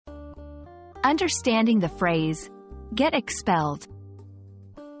Understanding the phrase, get expelled.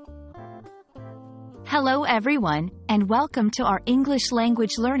 Hello everyone, and welcome to our English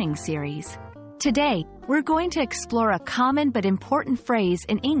language learning series. Today, we're going to explore a common but important phrase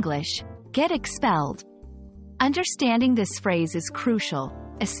in English, get expelled. Understanding this phrase is crucial,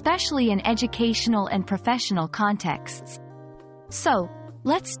 especially in educational and professional contexts. So,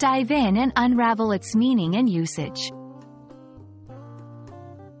 let's dive in and unravel its meaning and usage.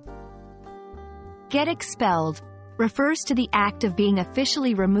 Get expelled refers to the act of being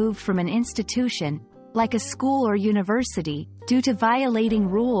officially removed from an institution, like a school or university, due to violating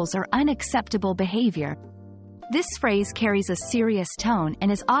rules or unacceptable behavior. This phrase carries a serious tone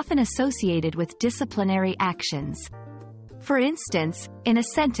and is often associated with disciplinary actions. For instance, in a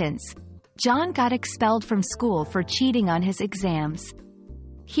sentence, John got expelled from school for cheating on his exams.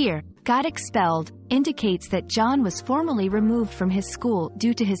 Here, got expelled indicates that John was formally removed from his school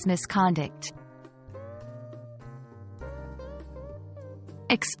due to his misconduct.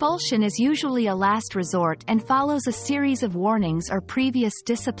 Expulsion is usually a last resort and follows a series of warnings or previous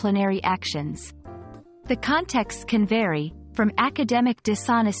disciplinary actions. The context can vary, from academic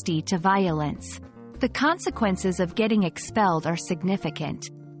dishonesty to violence. The consequences of getting expelled are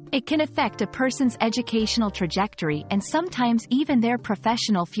significant. It can affect a person's educational trajectory and sometimes even their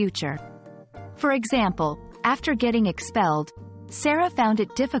professional future. For example, after getting expelled, Sarah found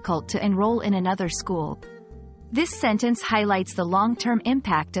it difficult to enroll in another school. This sentence highlights the long-term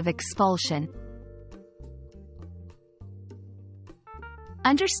impact of expulsion.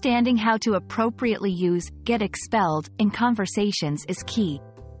 Understanding how to appropriately use get expelled in conversations is key.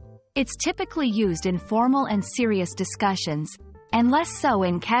 It's typically used in formal and serious discussions, and less so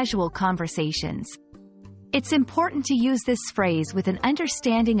in casual conversations. It's important to use this phrase with an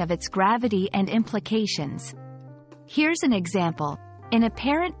understanding of its gravity and implications. Here's an example. In a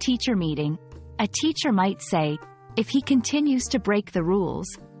parent-teacher meeting, a teacher might say, if he continues to break the rules,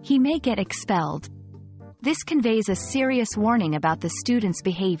 he may get expelled. This conveys a serious warning about the student's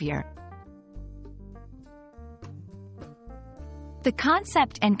behavior. The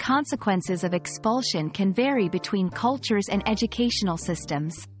concept and consequences of expulsion can vary between cultures and educational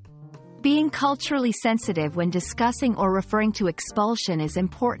systems. Being culturally sensitive when discussing or referring to expulsion is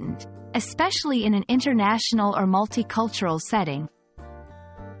important, especially in an international or multicultural setting.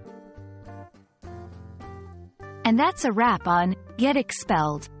 And that's a wrap on Get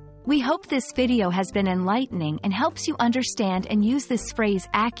Expelled. We hope this video has been enlightening and helps you understand and use this phrase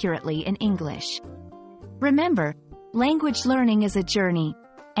accurately in English. Remember, language learning is a journey,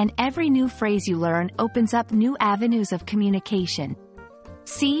 and every new phrase you learn opens up new avenues of communication.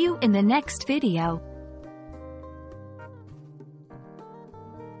 See you in the next video.